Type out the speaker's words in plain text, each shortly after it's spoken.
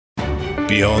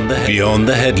Beyond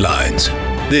the headlines.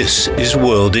 This is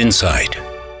World Insight.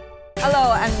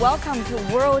 Hello and welcome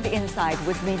to World Insight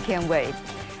with me, Tian Wei.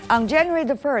 On January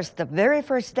the 1st, the very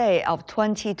first day of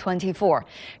 2024,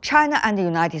 China and the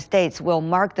United States will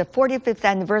mark the 45th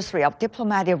anniversary of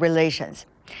diplomatic relations.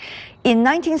 In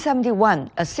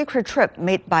 1971, a secret trip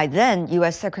made by then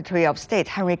U.S. Secretary of State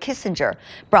Henry Kissinger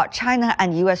brought China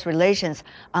and U.S. relations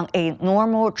on a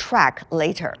normal track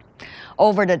later.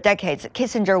 Over the decades,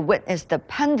 Kissinger witnessed the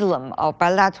pendulum of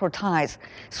bilateral ties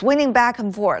swinging back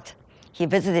and forth. He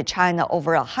visited China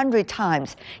over 100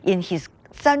 times in his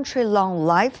century-long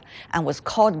life and was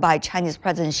called by Chinese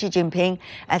President Xi Jinping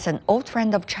as an old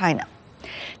friend of China.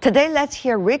 Today, let's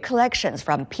hear recollections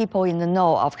from people in the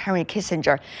know of Henry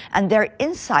Kissinger and their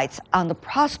insights on the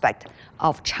prospect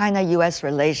of China-U.S.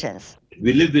 relations.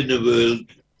 We live in a world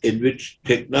in which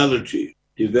technology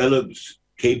develops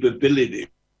capability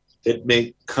that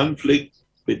make conflict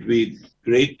between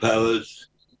great powers,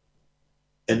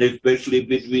 and especially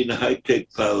between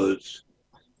high-tech powers,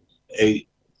 a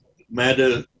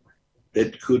matter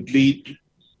that could lead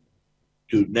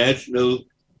to national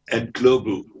and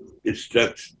global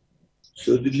destruction.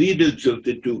 So the leaders of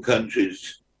the two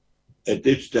countries at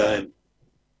this time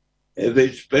have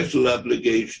a special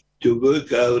obligation to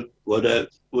work out what I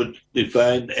would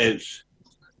define as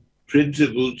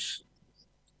principles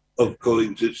of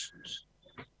coexistence.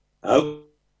 How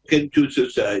can two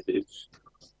societies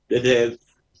that have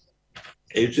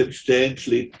a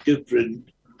substantially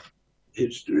different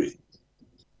history,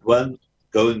 one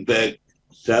going back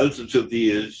thousands of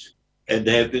years and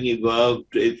having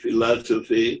evolved a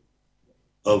philosophy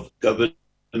of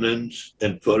governance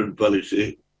and foreign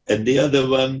policy, and the other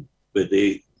one with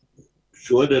a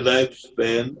shorter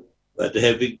lifespan, but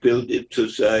having built its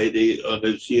society on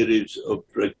a series of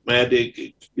pragmatic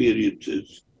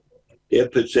experiences, their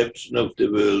perception of the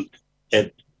world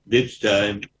at this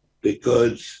time,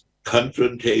 because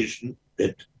confrontation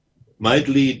that might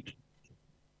lead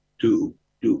to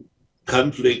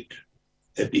conflict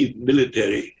and even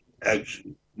military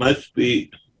action must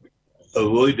be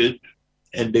avoided,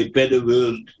 and a better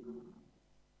world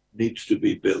needs to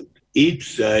be built.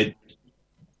 Each side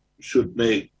should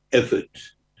make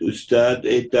efforts to start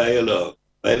a dialogue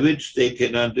by which they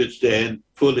can understand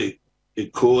fully the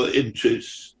core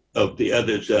interests of the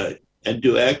other side and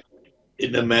to act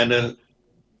in a manner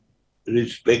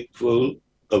respectful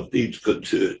of these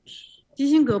concerns. 基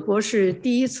辛格博士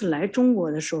第一次来中国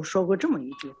的时候说过这么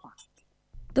一句话。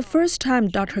 The first time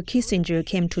Dr. Kissinger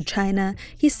came to China,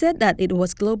 he said that it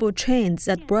was global trends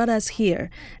that brought us here,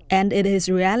 and it is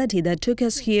reality that took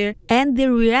us here, and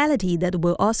the reality that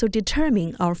will also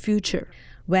determine our future.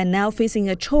 We're now facing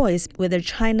a choice whether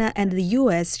China and the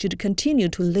U.S. should continue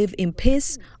to live in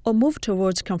peace or move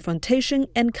towards confrontation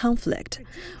and conflict,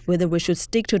 whether we should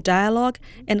stick to dialogue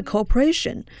and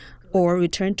cooperation or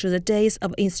return to the days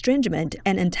of estrangement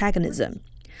and antagonism.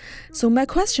 So my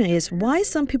question is, why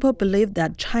some people believe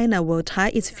that China will tie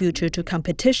its future to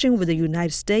competition with the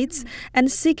United States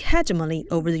and seek hegemony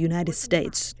over the United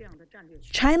States?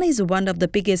 China is one of the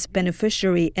biggest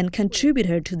beneficiary and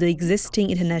contributor to the existing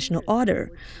international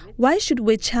order. Why should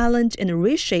we challenge and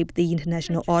reshape the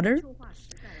international order?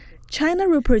 China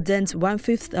represents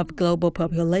 1/5 of global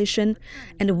population,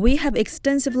 and we have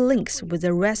extensive links with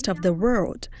the rest of the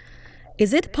world.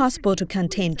 Is it possible to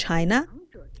contain China?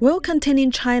 Will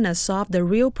containing China solve the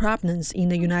real problems in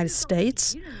the United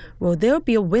States? Will there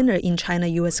be a winner in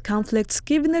China-U.S. conflicts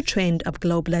given the trend of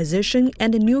globalization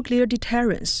and nuclear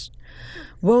deterrence?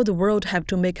 Will the world have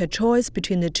to make a choice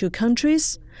between the two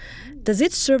countries? Does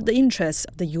it serve the interests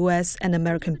of the U.S. and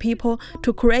American people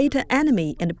to create an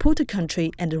enemy and put a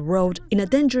country and the world in a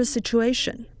dangerous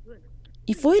situation?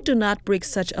 If we do not break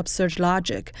such absurd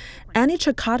logic, any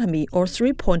trichotomy or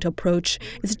three-point approach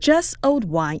is just old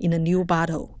wine in a new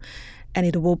bottle, and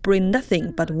it will bring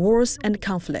nothing but wars and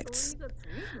conflicts.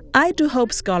 I do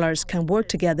hope scholars can work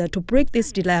together to break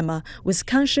this dilemma with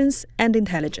conscience and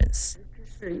intelligence.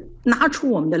 拿出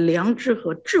我们的良知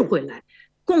和智慧来，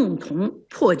共同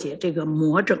破解这个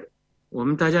魔症。我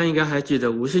们大家应该还记得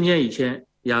50年以前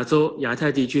亚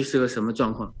太地区是个什么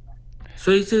状况。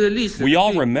 We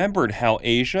all remembered how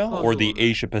Asia, or the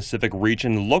Asia-Pacific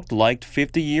region, looked like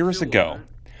 50 years ago.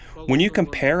 When you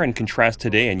compare and contrast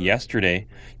today and yesterday,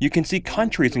 you can see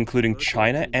countries including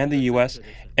China and the U.S.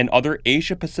 and other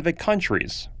Asia-Pacific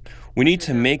countries. We need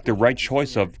to make the right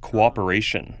choice of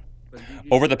cooperation.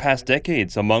 Over the past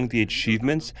decades, among the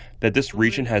achievements that this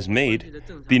region has made,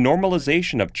 the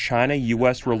normalization of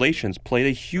China-U.S. relations played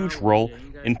a huge role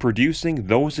in producing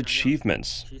those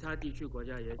achievements.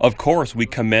 Of course, we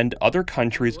commend other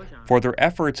countries for their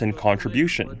efforts and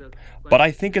contribution, but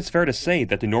I think it's fair to say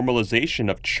that the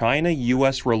normalization of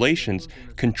China-U.S. relations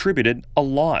contributed a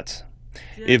lot.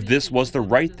 If this was the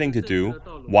right thing to do,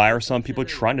 why are some people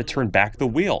trying to turn back the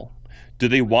wheel? Do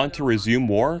they want to resume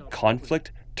war,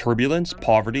 conflict, turbulence,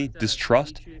 poverty,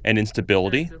 distrust, and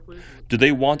instability? Do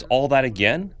they want all that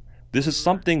again? This is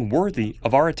something worthy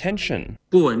of our attention.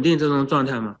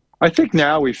 I think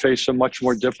now we face a much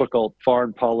more difficult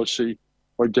foreign policy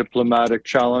or diplomatic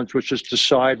challenge, which is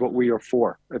decide what we are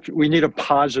for. We need a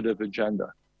positive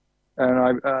agenda.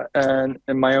 And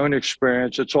in my own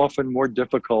experience, it's often more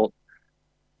difficult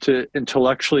to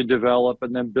intellectually develop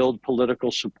and then build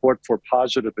political support for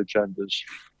positive agendas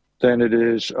than it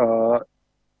is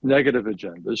negative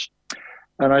agendas.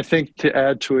 And I think to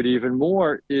add to it even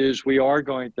more is we are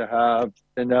going to have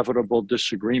inevitable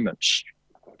disagreements.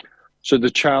 So the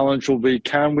challenge will be,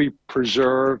 can we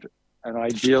preserve and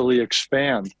ideally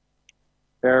expand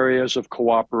areas of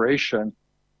cooperation,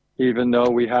 even though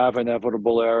we have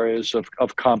inevitable areas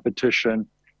of competition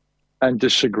and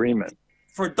disagreement?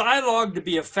 For dialogue to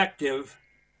be effective,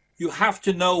 you have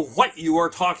to know what you are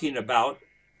talking about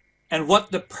and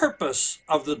what the purpose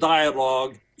of the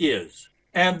dialogue is.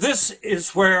 And this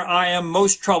is where I am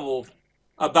most troubled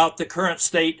about the current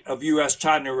state of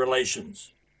U.S.-China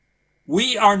relations.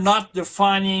 We are not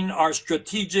defining our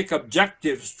strategic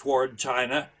objectives toward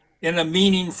China in a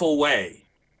meaningful way.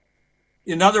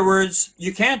 In other words,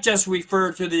 you can't just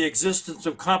refer to the existence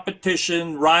of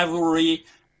competition, rivalry,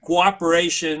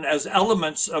 cooperation as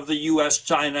elements of the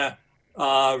U.S.-China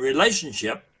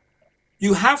relationship.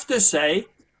 You have to say,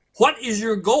 what is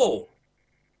your goal?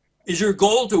 Is your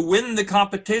goal to win the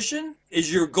competition?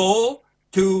 Is your goal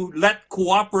to let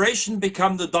cooperation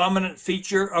become the dominant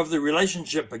feature of the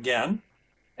relationship again?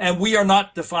 And we are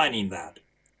not defining that.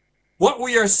 What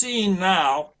we are seeing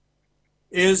now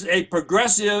is a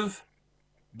progressive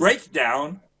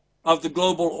breakdown of the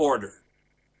global order.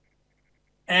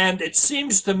 And it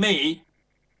seems to me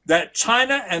that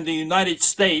China and the United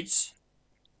States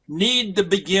need to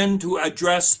begin to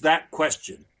address that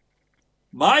question.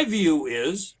 My view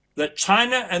is that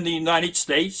China and the United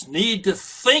States need to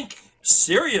think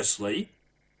seriously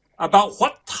about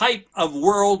what type of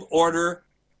world order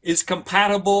is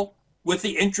compatible with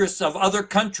the interests of other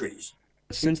countries.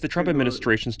 Since the Trump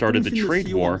administration started the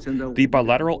trade war, the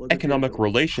bilateral economic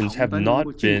relations have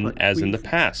not been as in the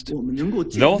past.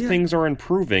 Though things are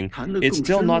improving, it's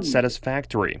still not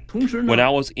satisfactory. When I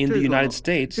was in the United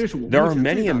States, there are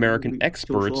many American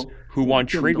experts who want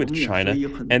trade with China,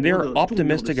 and they are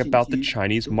optimistic about the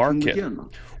Chinese market.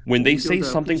 When they say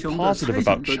something positive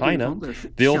about China,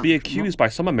 they'll be accused by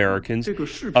some Americans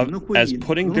as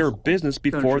putting their business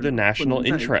before the national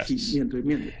interests.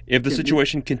 If the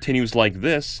situation continues like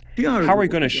this, how are we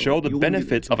going to show the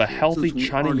benefits of a healthy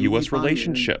China-U.S.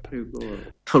 relationship?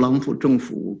 特朗普政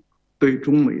府对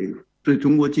中美对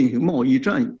中国进行贸易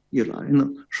战以来呢，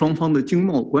双方的经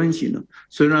贸关系呢，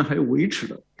虽然还维持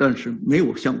了，但是没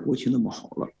有像过去那么好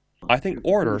了。 I think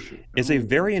order is a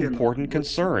very important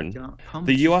concern.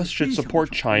 The U.S. should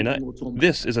support China.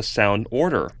 This is a sound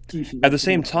order. At the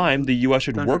same time, the U.S.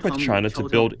 should work with China to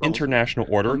build international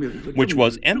order, which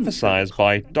was emphasized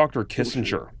by Dr.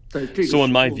 Kissinger. So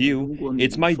in my view,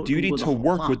 it's my duty to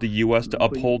work with the U.S. to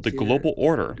uphold the global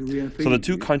order, so the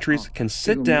two countries can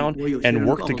sit down and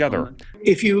work together.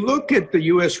 If you look at the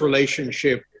U.S.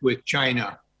 relationship with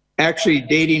China, actually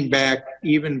dating back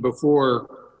even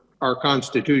before our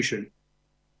Constitution,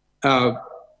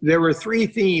 there were three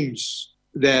themes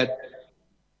that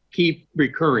keep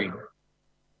recurring.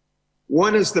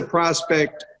 One is the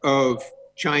prospect of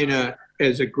China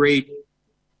as a great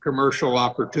commercial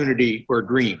opportunity or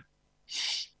dream.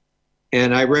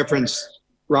 And I referenced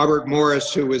Robert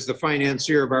Morris, who was the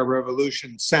financier of our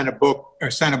revolution, sent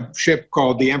a ship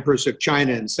called the Empress of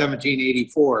China in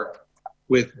 1784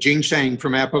 with ginseng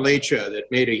from Appalachia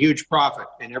that made a huge profit.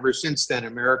 And ever since then,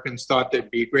 Americans thought there'd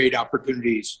be great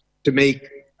opportunities to make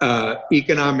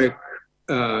economic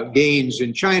gains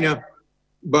in China.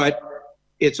 But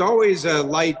it's always a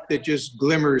light that just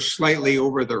glimmers slightly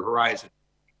over the horizon.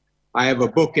 I have a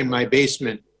book in my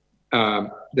basement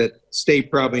that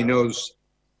State probably knows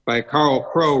by Carl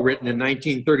Crow, written in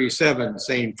 1937,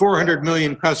 saying 400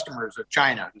 million customers of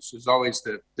China. This is always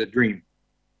the dream.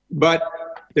 But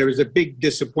there was a big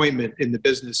disappointment in the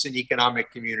business and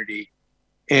economic community,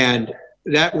 and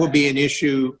that will be an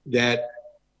issue that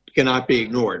cannot be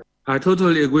ignored. I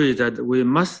totally agree that we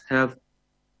must have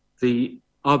the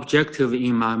objective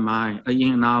in our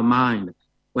mind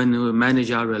when we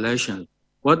manage our relations,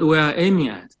 what we are aiming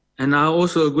at. And I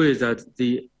also agree that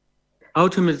the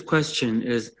ultimate question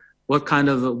is what kind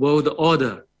of a world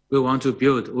order we want to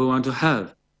build, we want to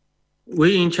have.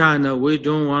 We in China, we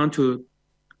don't want to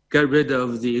get rid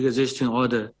of the existing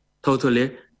order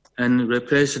totally and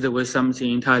replace it with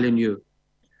something entirely new.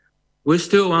 We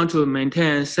still want to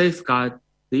maintain and safeguard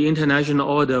the international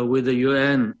order with the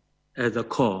UN at the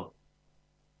core.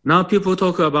 Now people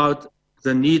talk about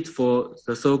the need for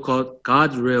the so-called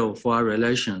guardrail for our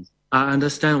relations. I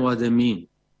understand what they mean,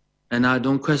 and I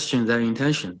don't question their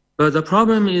intention. But the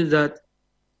problem is that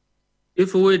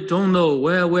if we don't know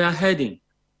where we are heading,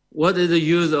 what is the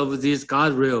use of these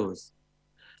guardrails?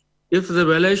 If the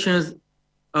relations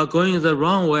are going the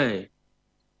wrong way,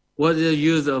 what is the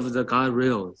use of the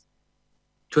guardrails?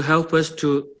 To help us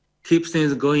to keep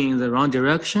things going in the wrong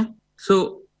direction?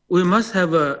 So we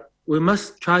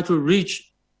must try to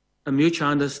reach a mutual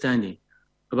understanding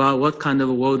about what kind of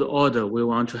world order we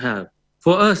want to have.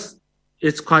 For us,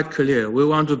 it's quite clear. We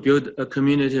want to build a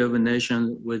community of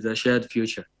nations with a shared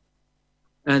future.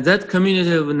 And that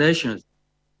community of nations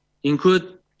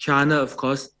include China, of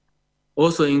course,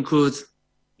 also includes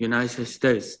United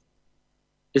States.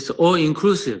 It's all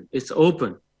inclusive, it's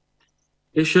open.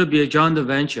 It should be a joint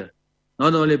venture,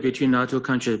 not only between our two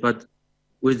countries, but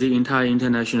with the entire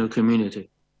international community.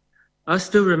 I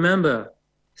still remember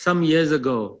some years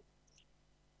ago,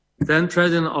 then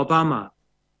President Obama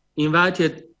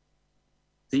invited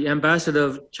the ambassador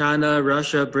of China,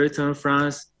 Russia, Britain,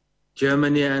 France,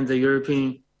 Germany, and the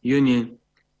European Union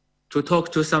to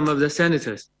talk to some of the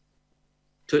senators,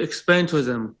 to explain to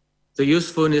them the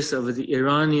usefulness of the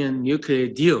Iranian nuclear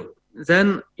deal.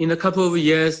 Then in a couple of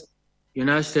years,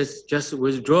 United States just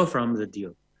withdraw from the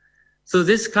deal. So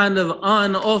this kind of on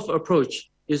and off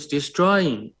approach is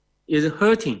destroying, is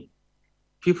hurting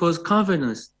people's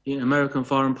confidence in American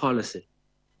foreign policy.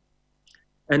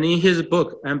 And in his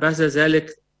book, Ambassador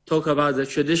Zelig talks about the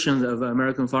traditions of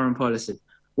American foreign policy.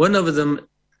 One of them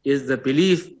is the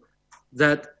belief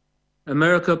that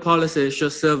American policy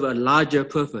should serve a larger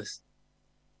purpose.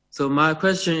 So my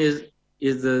question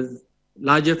is the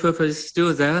larger purpose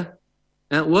still there?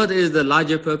 And what is the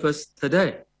larger purpose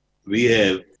today? We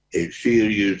have a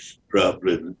serious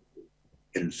problem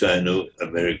in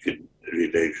Sino-American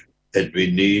relations, and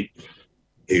we need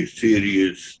a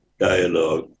serious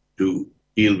dialogue to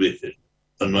deal with it.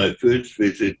 On my first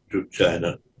visit to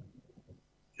China,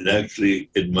 and actually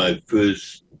in my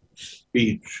first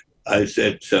speech, I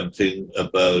said something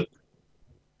about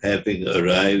having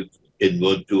arrived in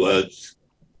what to us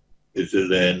is a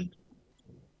land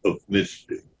of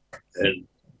mystery. And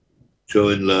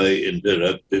Zhou Enlai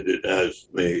interrupted and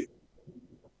asked me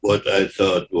what I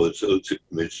thought was so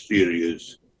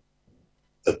mysterious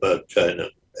about China.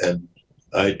 And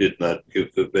I did not give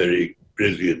a very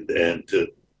brilliant answer.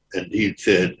 And he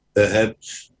said,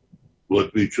 perhaps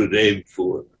what we should aim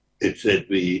for is that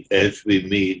as we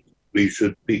meet, we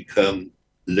should become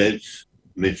less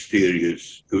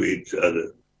mysterious to each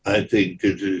other. I think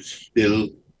this is still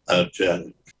our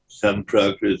challenge. Some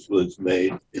progress was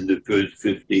made in the first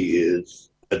 50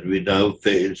 years, but we now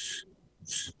face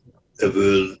a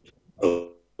world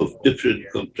of different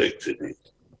complexities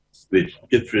with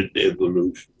different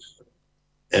evolutions.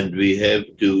 And we have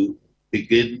to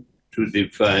begin to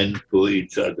define for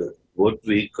each other what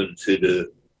we consider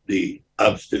the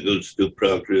obstacles to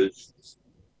progress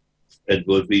and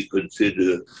what we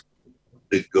consider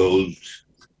the goals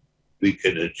we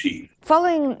can achieve.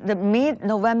 Following the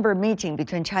mid-November meeting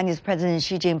between Chinese President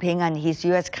Xi Jinping and his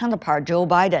U.S. counterpart Joe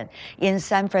Biden in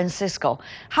San Francisco,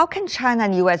 how can China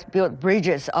and U.S. build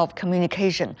bridges of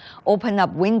communication, open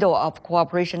up window of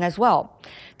cooperation as well?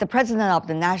 The president of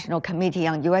the National Committee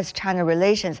on U.S.-China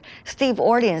Relations, Steve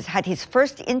Orleans, had his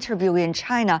first interview in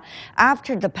China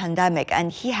after the pandemic,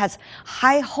 and he has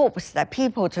high hopes that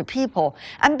people-to-people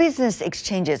and business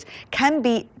exchanges can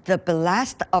be the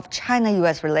ballast of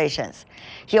China-U.S. relations.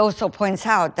 He also points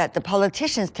out that the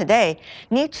politicians today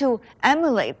need to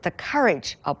emulate the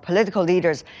courage of political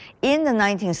leaders in the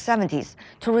 1970s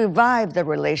to revive the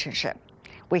relationship.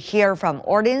 We hear from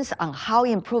Orleans on how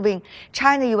improving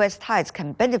China-U.S. ties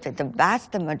can benefit the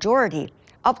vast majority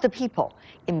of the people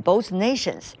in both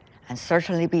nations and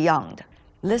certainly beyond.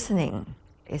 Listening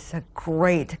is a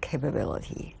great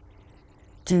capability.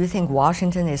 Do you think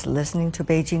Washington is listening to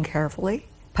Beijing carefully,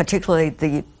 particularly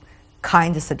the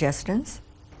kind suggestions?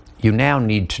 You now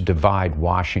need to divide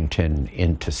Washington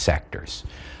into sectors.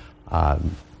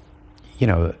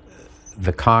 The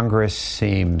Congress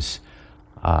seems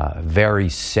very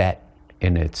set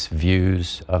in its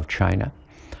views of China.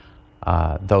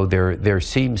 Though there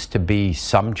seems to be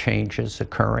some changes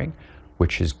occurring,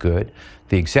 which is good.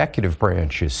 The executive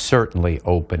branch is certainly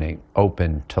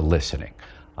open to listening.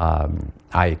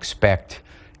 I expect,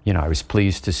 I was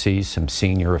pleased to see some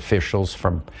senior officials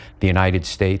from the United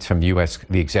States, from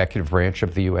the executive branch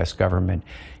of the U.S. government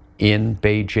in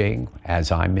Beijing,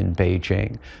 as I'm in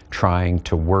Beijing, trying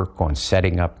to work on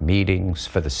setting up meetings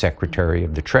for the Secretary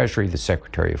of the Treasury, the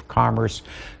Secretary of Commerce,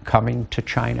 coming to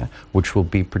China, which will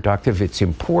be productive. It's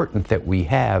important that we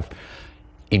have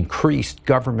increased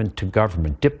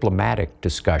government-to-government diplomatic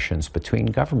discussions between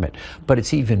government. But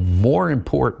it's even more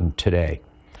important today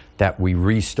that we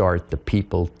restart the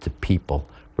people-to-people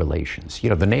relations.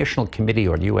 The National Committee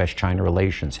on U.S.-China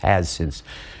Relations has, since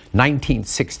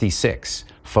 1966,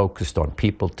 focused on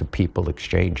people-to-people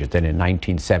exchanges. Then in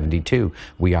 1972,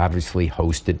 we obviously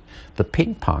hosted the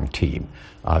ping pong team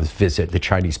visit, the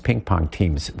Chinese ping pong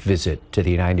team's visit to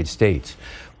the United States.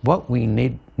 What we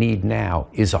need now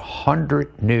is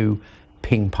 100 new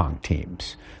ping pong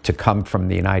teams to come from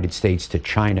the United States to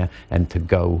China and to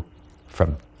go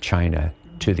from China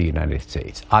to the United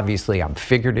States. Obviously, I'm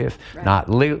figurative, right, not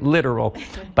literal,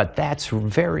 but that's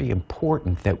very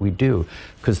important that we do,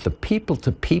 because the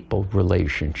people-to-people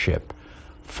relationship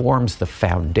forms the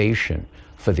foundation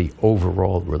for the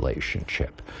overall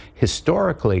relationship.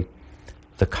 Historically,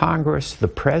 the Congress, the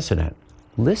president,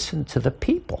 listen to the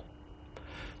people.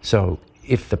 So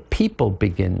if the people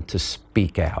begin to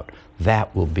speak out,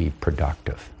 that will be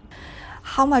productive.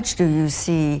 How much do you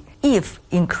see if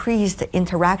increased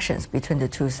interactions between the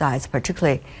two sides,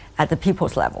 particularly at the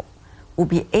people's level, will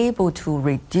be able to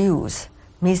reduce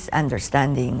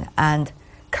misunderstanding and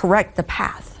correct the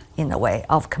path, in a way,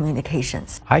 of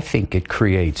communications? I think it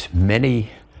creates many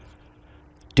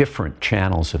different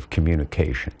channels of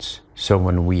communications. So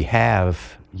when we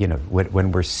have,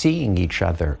 when we're seeing each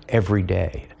other every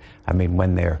day,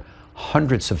 when there are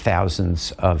hundreds of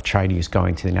thousands of Chinese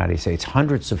going to the United States,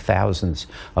 hundreds of thousands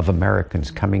of Americans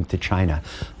coming to China,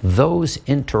 those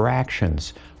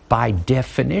interactions, by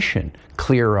definition,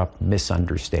 clear up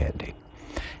misunderstanding.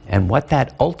 And what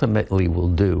that ultimately will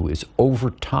do is, over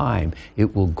time,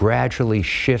 it will gradually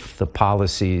shift the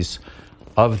policies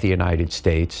of the United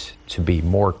States to be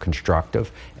more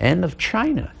constructive, and of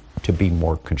China to be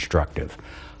more constructive.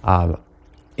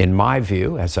 In my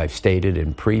view, as I've stated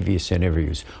in previous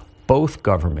interviews, both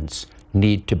governments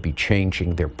need to be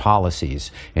changing their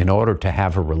policies in order to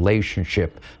have a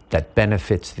relationship that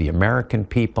benefits the American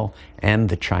people and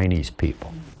the Chinese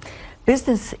people.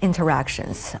 Business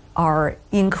interactions are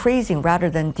increasing rather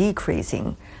than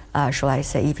decreasing, shall I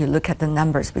say, if you look at the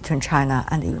numbers between China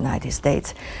and the United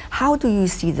States. How do you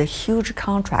see the huge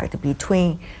contract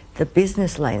between the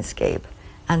business landscape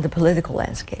and the political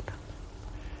landscape?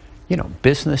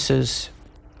 Businesses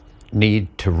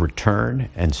need to return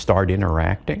and start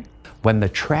interacting. When the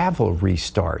travel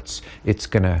restarts, it's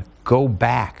going to go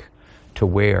back to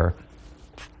where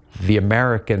the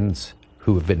Americans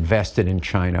who have invested in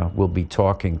China will be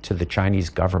talking to the Chinese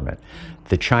government.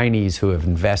 The Chinese who have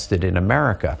invested in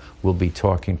America will be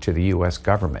talking to the U.S.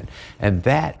 government. And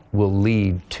that will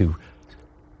lead to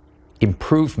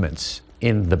improvements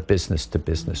in the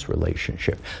business-to-business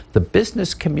relationship. The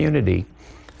business community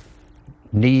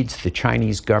needs the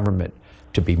Chinese government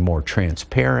to be more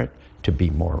transparent, to be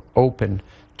more open,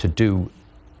 to do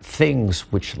things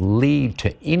which lead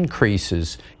to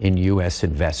increases in U.S.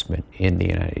 investment in the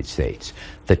United States.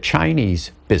 The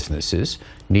Chinese businesses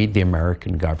need the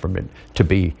American government to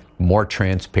be more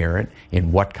transparent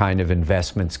in what kind of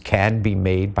investments can be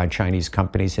made by Chinese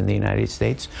companies in the United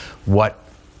States, what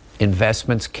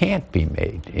investments can't be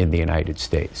made in the United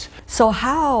States. So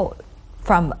how,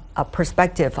 from a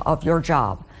perspective of your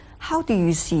job, how do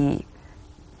you see,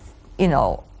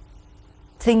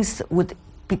 things would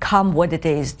become what it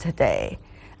is today,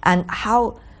 and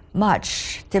how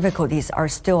much difficulties are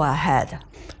still ahead?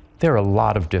 There are a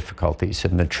lot of difficulties,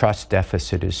 and the trust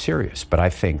deficit is serious. But I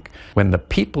think when the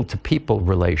people-to-people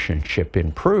relationship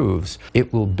improves,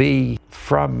 it will be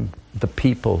from the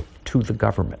people to the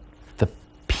government. The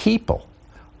people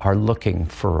are looking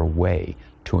for a way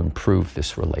to improve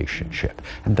this relationship.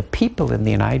 And the people in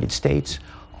the United States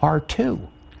are too.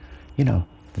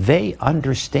 They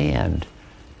understand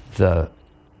the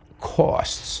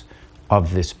costs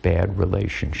of this bad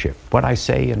relationship. What I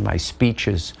say in my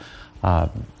speeches,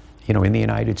 in the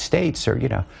United States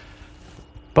are,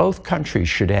 both countries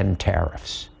should end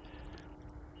tariffs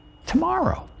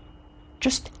tomorrow.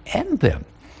 Just end them.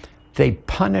 They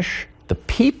punish the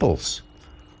peoples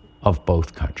of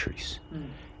both countries.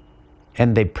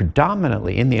 And they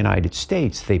predominantly, in the United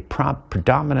States, they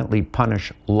predominantly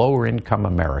punish lower income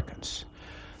Americans.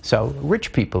 So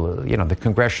rich people, you know, the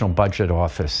Congressional Budget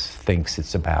Office thinks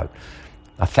it's about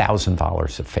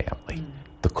 $1,000 a family,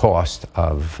 the cost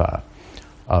of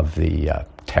the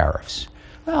tariffs.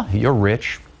 Well, you're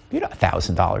rich, you know,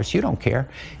 $1,000, you don't care.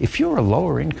 If you're a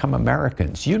lower income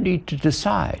Americans, you need to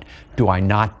decide, do I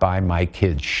not buy my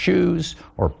kids shoes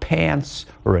or pants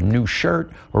or a new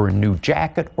shirt or a new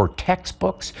jacket or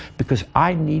textbooks because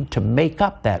I need to make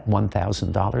up that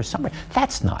 $1,000 somewhere?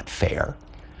 That's not fair.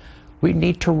 We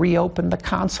need to reopen the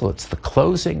consulates. The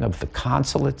closing of the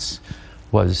consulates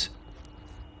was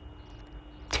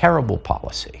terrible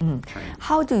policy.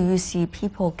 How do you see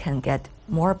people can get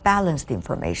more balanced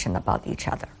information about each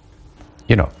other?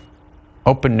 You know,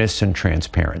 openness and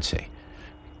transparency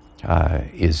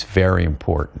is very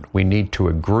important. We need to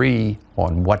agree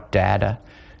on what data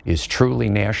is truly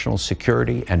national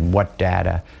security and what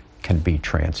data can be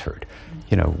transferred.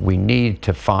 You know, we need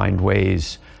to find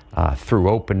ways through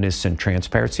openness and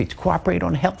transparency to cooperate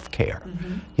on health care.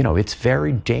 You know, it's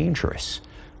very dangerous,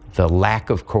 the lack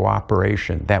of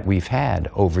cooperation that we've had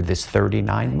over this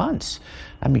 39 months.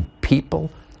 I mean,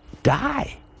 people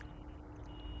die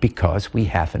because we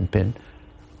haven't been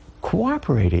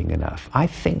cooperating enough. I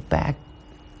think back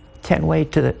 10 ways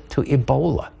to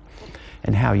Ebola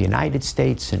and how United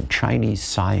States and Chinese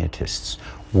scientists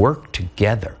worked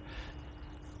together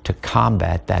to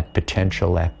combat that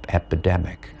potential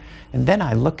epidemic. And then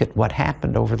I look at what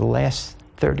happened over the last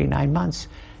 39 months.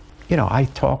 You know, I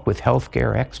talk with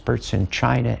healthcare experts in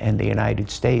China and the United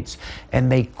States,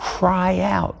 and they cry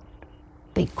out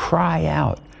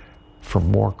for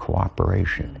more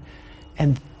cooperation.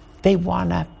 And they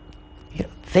want to, you know,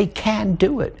 they can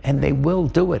do it, and they will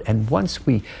do it. And once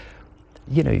we,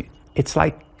 you know, it's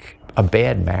like a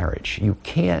bad marriage. You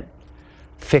can't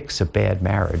fix a bad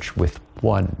marriage with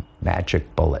one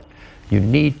magic bullet. You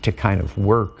need to kind of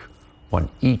work on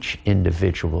each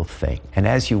individual thing. And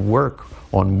as you work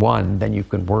on one, then you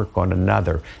can work on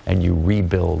another, and you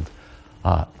rebuild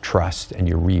trust, and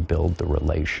you rebuild the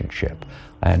relationship.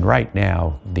 And right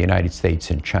now, the United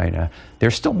States and China,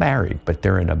 they're still married, but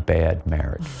they're in a bad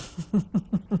marriage.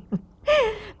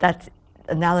 That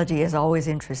analogy is always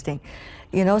interesting.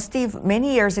 You know, Steve,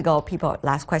 many years ago, my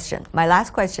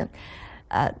last question,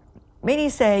 many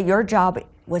say your job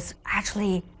was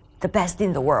actually the best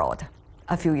in the world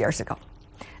a few years ago.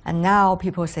 And now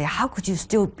people say, how could you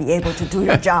still be able to do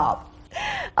your job?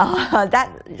 That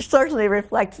certainly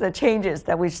reflects the changes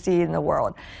that we see in the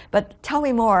world. But tell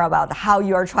me more about how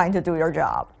you're trying to do your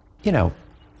job. You know,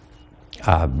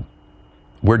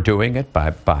 we're doing it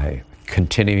by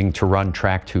continuing to run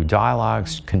Track 2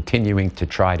 dialogues, continuing to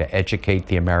try to educate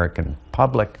the American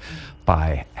public,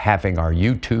 by having our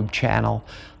YouTube channel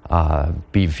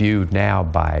be viewed now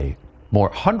by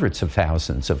hundreds of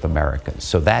thousands of Americans.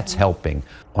 So that's helping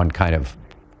on kind of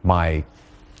my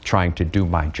trying to do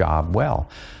my job well.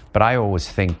 But I always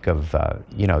think of,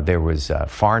 you know, there was a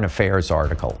Foreign Affairs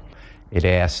article. It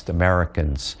asked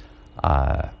Americans,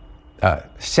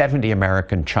 70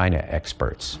 American China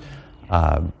experts,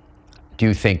 do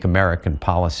you think American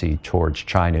policy towards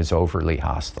China is overly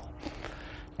hostile?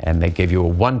 And they gave you a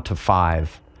 1 to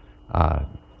 5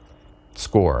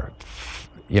 score.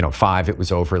 You know, 5, it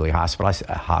was overly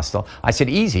hostile. I said,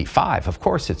 easy, 5, of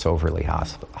course it's overly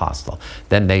hostile.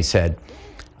 Then they said,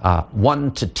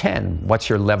 1 to 10, what's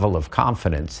your level of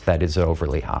confidence that is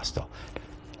overly hostile?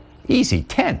 Easy,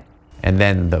 10. And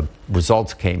then the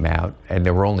results came out, and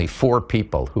there were only 4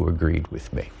 people who agreed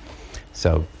with me.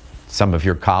 So some of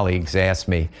your colleagues asked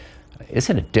me,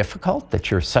 isn't it difficult that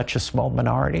you're such a small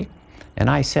minority? And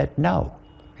I said, no,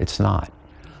 it's not.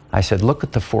 I said, look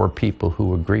at the 4 people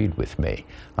who agreed with me.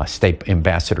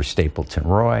 Ambassador Stapleton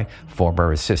Roy,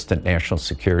 former Assistant National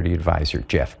Security Advisor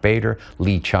Jeff Bader,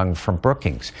 Lee Chung from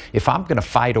Brookings. If I'm going to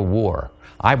fight a war,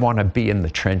 I want to be in the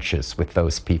trenches with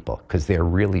those people because they're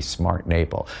really smart and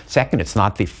able. Second, it's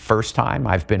not the first time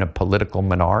I've been a political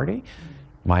minority.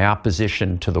 My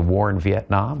opposition to the war in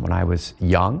Vietnam when I was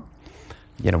young,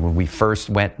 you know, when we first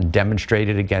went and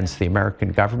demonstrated against the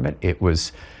American government, it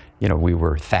was, you know, we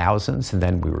were thousands, and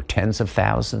then we were tens of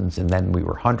thousands, and then we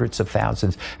were hundreds of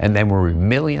thousands, and then we were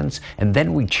millions, and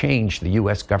then we changed the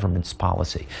U.S. government's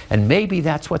policy. And maybe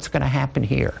that's what's going to happen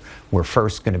here. We're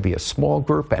first going to be a small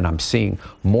group, and I'm seeing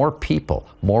more people,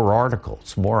 more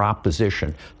articles, more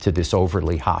opposition to this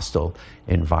overly hostile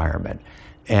environment.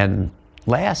 And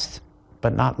last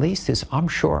but not least is I'm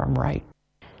sure I'm right.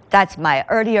 That's my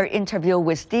earlier interview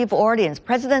with Steve Orleans,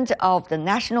 president of the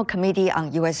National Committee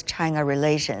on U.S.-China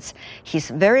Relations. His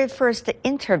very first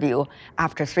interview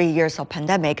after 3 years of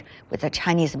pandemic with a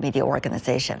Chinese media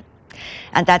organization.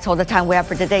 And that's all the time we have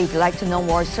for today. If you'd like to know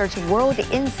more, search World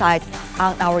Insight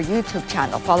on our YouTube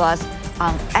channel. Follow us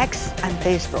on X and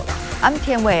Facebook. I'm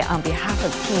Tian Wei on behalf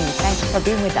of the team. Thanks for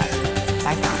being with us.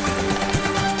 Bye now.